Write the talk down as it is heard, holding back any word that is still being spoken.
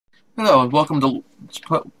Hello and welcome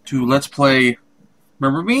to Let's Play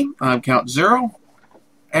Remember Me. I'm Count Zero,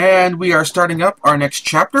 and we are starting up our next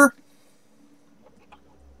chapter.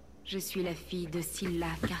 Je suis la fille de Scylla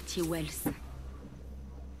Cartier-Wells.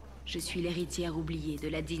 Je suis l'héritière oubliée de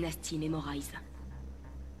la dynastie Memorize.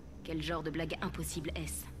 Quel genre de blague impossible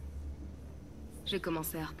est-ce? J'ai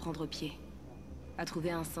commencé à reprendre pied, à trouver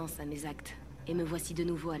un sens à mes actes, et me voici de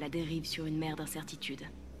nouveau à la dérive sur une mer d'incertitude.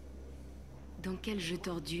 Dans quel jeu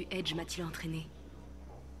tordu Edge m'a-t-il entraîné?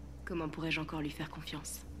 Comment pourrais-je encore lui faire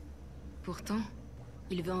confiance? Pourtant,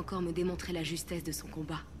 il veut encore me démontrer la justesse de son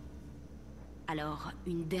combat. Alors,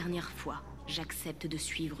 une dernière fois, j'accepte de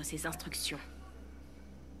suivre ses instructions.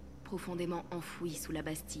 Profondément enfoui sous la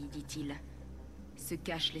Bastille, dit-il, se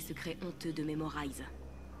cachent les secrets honteux de Memorize.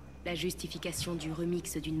 La justification du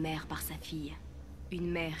remix d'une mère par sa fille.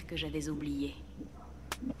 Une mère que j'avais oubliée.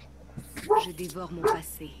 Je dévore mon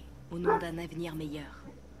passé, au nom d'un avenir meilleur.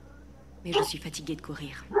 Mais je suis fatiguée de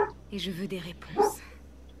courir. Et je veux des réponses.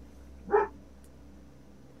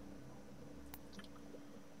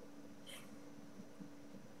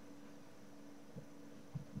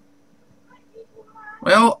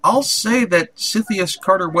 Well, I'll say that Cynthius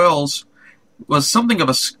Carter-Wells was something of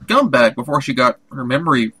a scumbag before she got her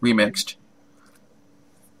memory remixed.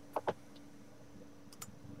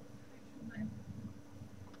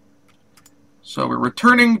 So we're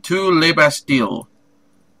returning to Le Bastille.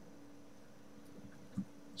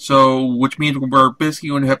 So, which means we're basically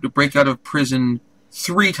going to have to break out of prison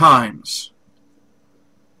 3 times.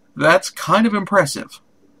 That's kind of impressive.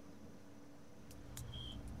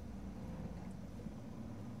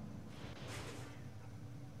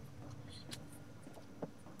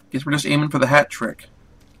 Guess we're just aiming for the hat trick.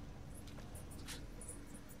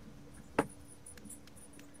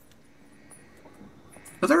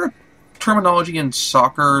 Is there a terminology in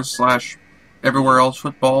soccer / everywhere else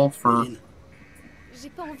football for... J'ai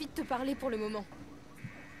pas envie de te parler pour le moment.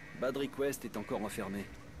 Bad Request est encore enfermé.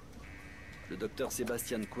 Le docteur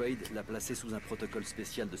Sebastian Quaid l'a placé sous un protocole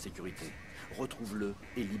spécial de sécurité. Retrouve-le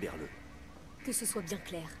et libère-le. Que ce soit bien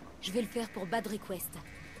clair, je vais le faire pour Bad Request,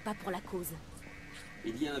 pas pour la cause.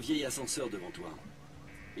 Il y a un vieil ascenseur devant toi.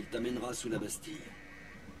 Il t'amènera sous la Bastille.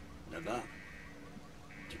 Là-bas,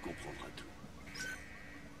 tu comprendras tout.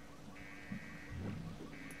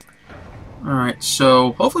 Alright,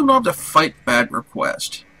 so hopefully we don't have to fight Bad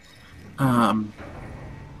Request.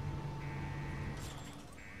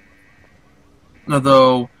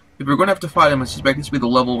 Although, if we're going to have to fight him, I suspect this to be the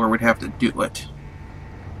level where we'd have to do it.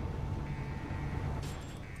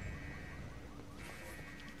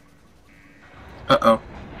 Uh-oh.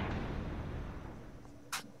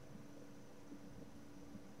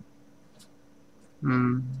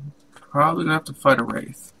 Probably gonna have to fight a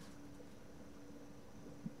Wraith.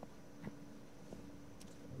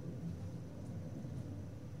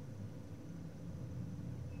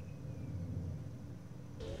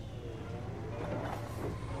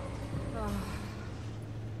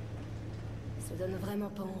 Ça donne vraiment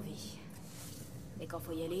pas envie. Et quand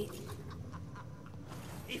faut y aller...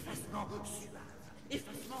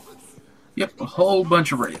 Yep, a whole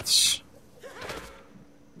bunch of Wraiths.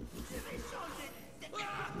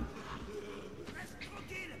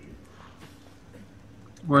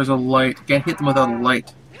 Where's a light? Can't hit them without a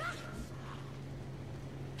light.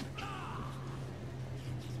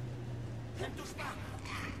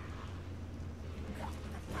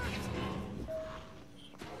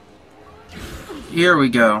 Here we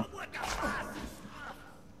go.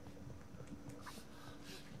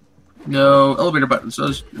 No elevator button, so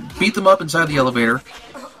just beat them up inside the elevator.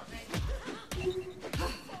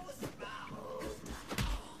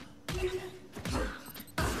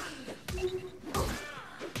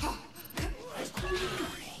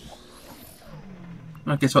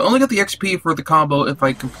 Okay, so I only get the XP for the combo if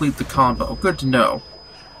I complete the combo. Good to know.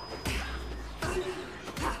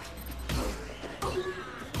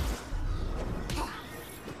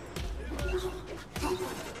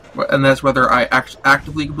 And that's whether I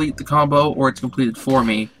actively complete the combo or it's completed for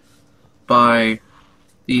me by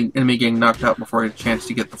the enemy getting knocked out before I get a chance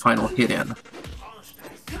to get the final hit in.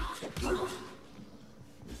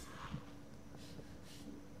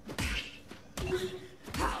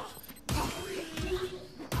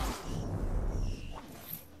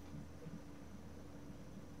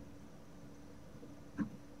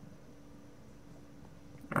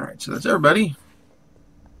 Alright, so that's everybody.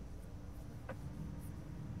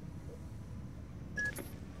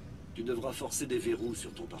 Tu devras forcer des verrous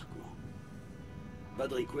sur ton parcours.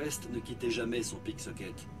 Bad Request ne quittait jamais son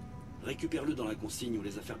picksocket. Récupère-le dans la consigne où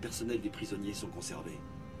les affaires personnelles des prisonniers sont conservées.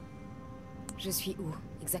 Je suis où,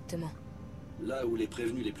 exactement? Là où les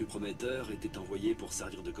prévenus les plus prometteurs étaient envoyés pour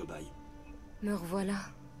servir de cobayes. Me revoilà.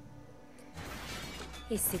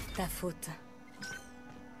 Et c'est de ta faute.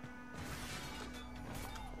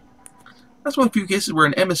 That's one of the few cases where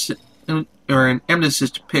an amnesty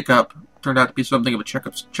pickup turned out to be something of a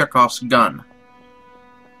Chekhov's gun.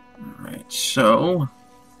 Alright, so...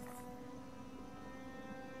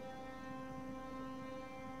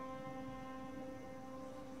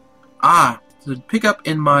 Ah, the pickup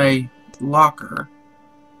in my locker.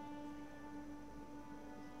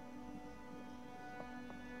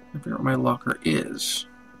 I forget where my locker is.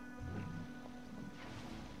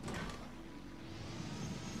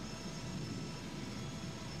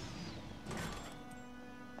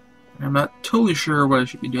 I'm not totally sure what I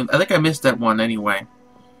should be doing. I think I missed that one anyway.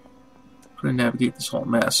 Trying to navigate this whole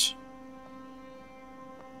mess.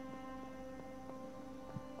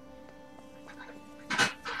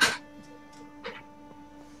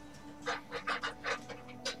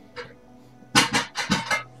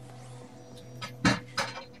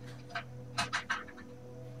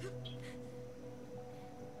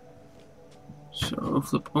 So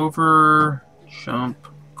flip over, jump,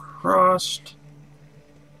 crossed,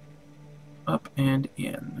 up and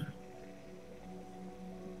in.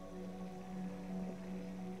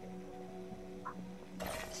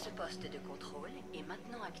 Ce poste de contrôle est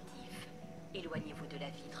maintenant actif. Éloignez-vous de la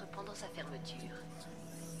vitre pendant sa fermeture.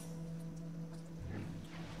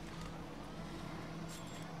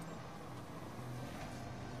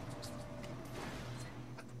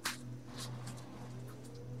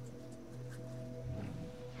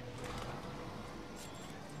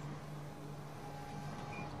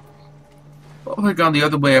 Well, if I'd gone the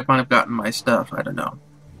other way, I might have gotten my stuff. I don't know.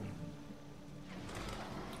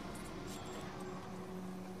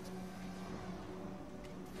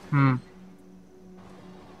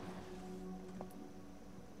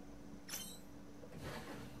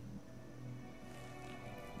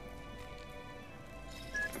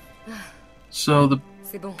 So the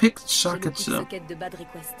bon. pick sockets. Socket de bas de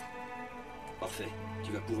request. Parfait.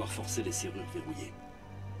 Tu vas pouvoir forcer les serrures verrouillées.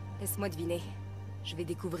 Laisse-moi deviner. Je vais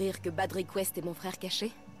découvrir que Bad Request est mon frère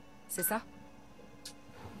caché. C'est ça?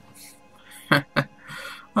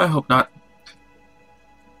 I hope not.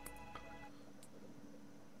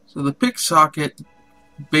 So the pick socket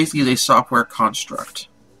basically is a software construct,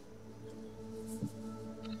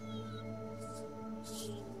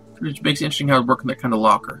 which makes it interesting how it works in that kind of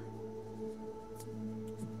locker.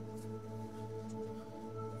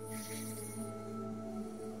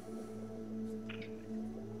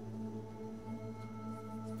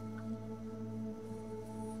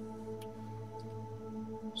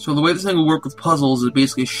 So the way this thing will work with puzzles is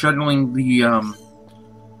basically shuttling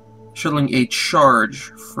a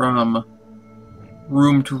charge from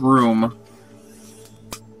room to room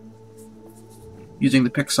using the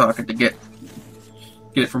pick socket to get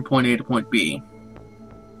it from point A to point B.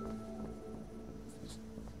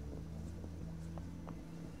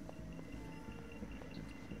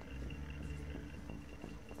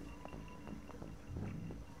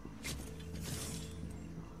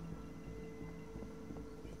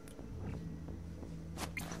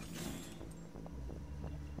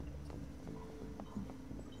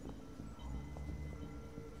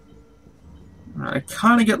 I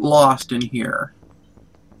kind of get lost in here.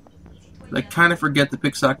 I kind of forget the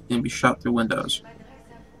pick socket can be shot through windows.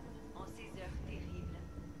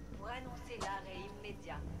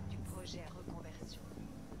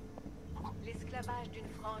 L'esclavage d'une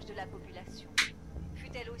frange de la population,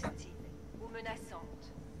 fût-elle hostile ou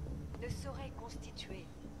menaçante, ne saurait constituer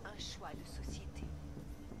un choix de société.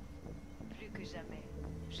 Plus que jamais,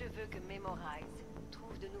 je veux que Memorize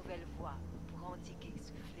trouve de nouvelles voies pour endiguer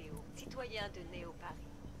ce fléau. Citoyen de Néo-Paris.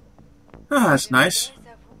 Ah, that's nice.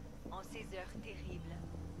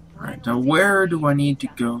 Alright, now where do I need to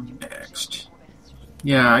go next?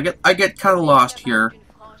 Yeah, I get kind of lost here.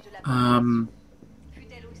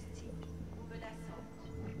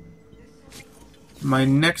 My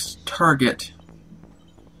next target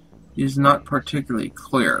is not particularly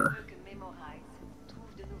clear.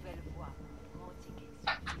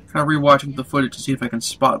 Kind of rewatching the footage to see if I can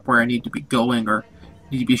spot where I need to be going or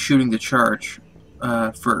need to be shooting the charge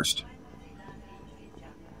first.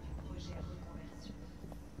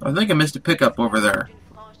 I think I missed a pickup over there.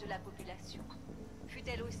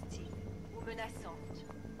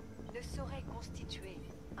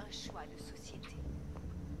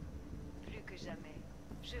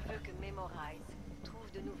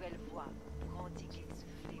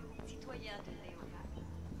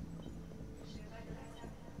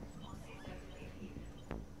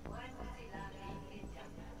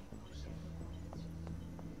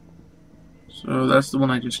 So that's the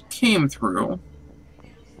one I just came through.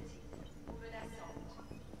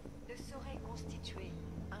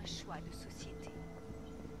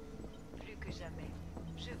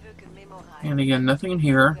 And again, nothing in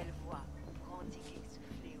here.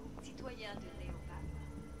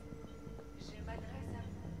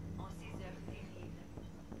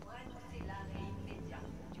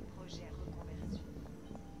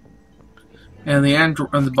 And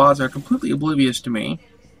the bots are completely oblivious to me.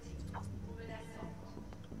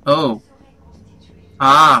 Oh.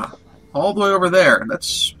 Ah. All the way over there.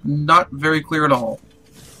 That's not very clear at all.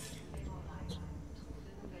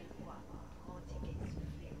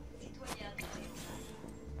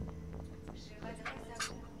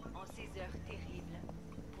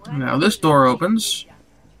 Now this door opens.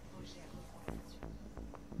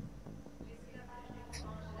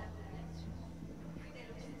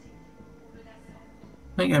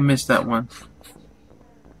 I think I missed that one.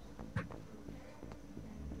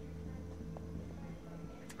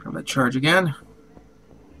 From the charge again.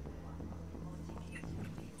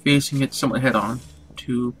 Facing it somewhat head on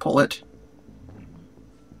to pull it.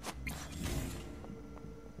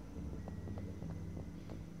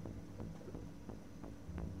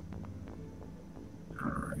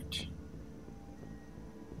 Alright.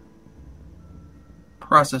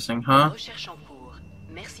 Processing, huh? Recherche en cours.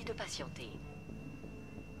 Merci de patienter.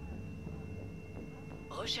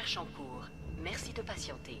 Recherche en cours. Merci de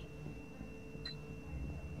patienter.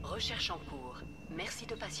 Recherche en cours. Merci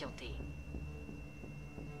de patienter.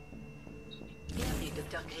 Bienvenue,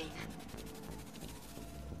 Dr. Green.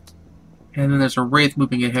 And then there's a wraith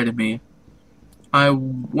moving ahead of me. I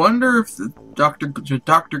wonder if the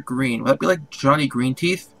Dr. Green, would that be like Johnny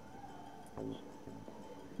Greenteeth?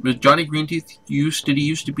 Was Johnny Greenteeth used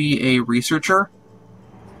to be a researcher?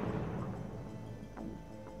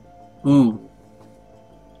 Ooh.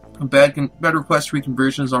 A bad request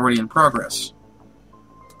reconversion is already in progress.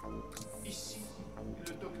 Ici,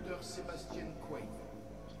 le docteur Sébastien Quaid.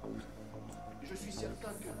 Je suis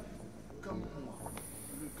certain que, comme moi,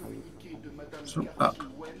 le communiqué de Madame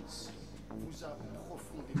Cartier-Wells vous a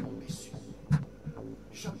profondément déçu.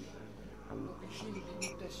 Jamais l'origine des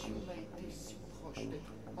mutations n'a été si proche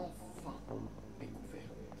d'être enfin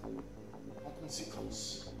découverte. En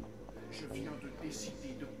conséquence, je viens de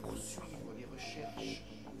décider de poursuivre les recherches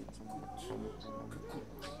coûte que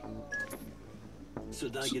coûte. Ce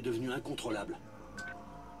dingue est devenu incontrôlable.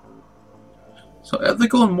 So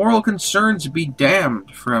ethical and moral concerns be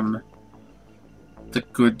damned from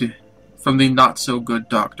the not so good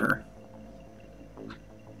doctor.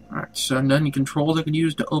 Alright, so any controls I can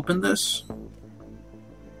use to open this?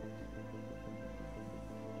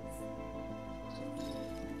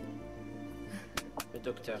 Le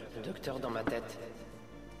docteur dans ma tête.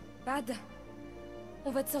 Bad,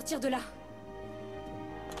 on va te sortir de là.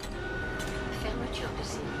 Fermeture de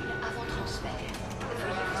cellules avant transfert.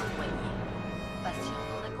 Veuillez vous éloigner. Patient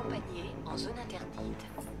non accompagné en zone interdite.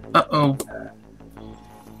 Uh-oh.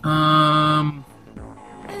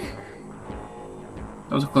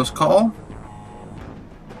 That was a close call.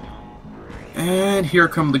 And here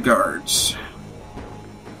come the guards.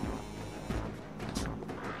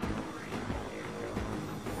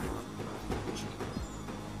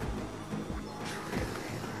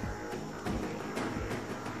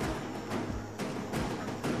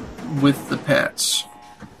 With the pets.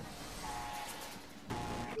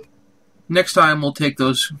 Next time we'll take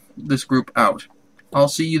this group out. I'll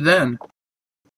see you then.